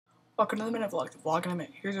Welcome to the Minute Vlog, the vlog in a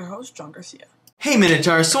minute. Here's your host, John Garcia. Hey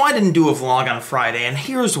Minotaur, so I didn't do a vlog on Friday, and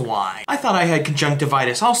here's why. I thought I had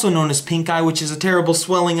conjunctivitis, also known as pink eye, which is a terrible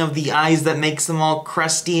swelling of the eyes that makes them all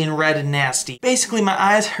crusty and red and nasty. Basically, my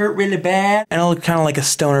eyes hurt really bad, and I look kind of like a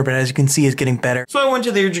stoner, but as you can see, it's getting better. So I went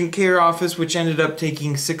to the urgent care office, which ended up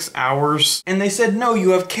taking 6 hours, and they said, no, you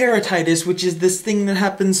have keratitis, which is this thing that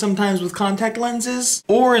happens sometimes with contact lenses.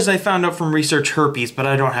 Or, as I found out from research, herpes, but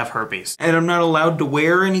I don't have herpes. And I'm not allowed to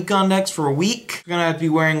wear any contacts for a week. I'm gonna have to be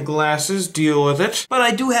wearing glasses, deal with it. But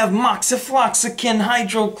I do have moxifloxacin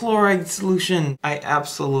hydrochloride solution. I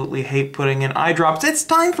absolutely hate putting in eye drops. It's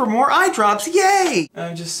time for more eye drops, yay!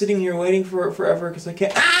 I'm just sitting here waiting for it forever because I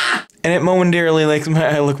can't, And it momentarily makes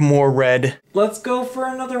my eye look more red. Let's go for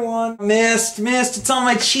another one. Missed, it's on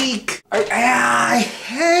my cheek. I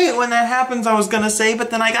hate when that happens, I was gonna say,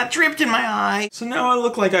 but then I got dripped in my eye. So now I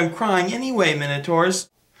look like I'm crying anyway, Minotaurs.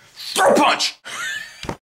 Throw punch!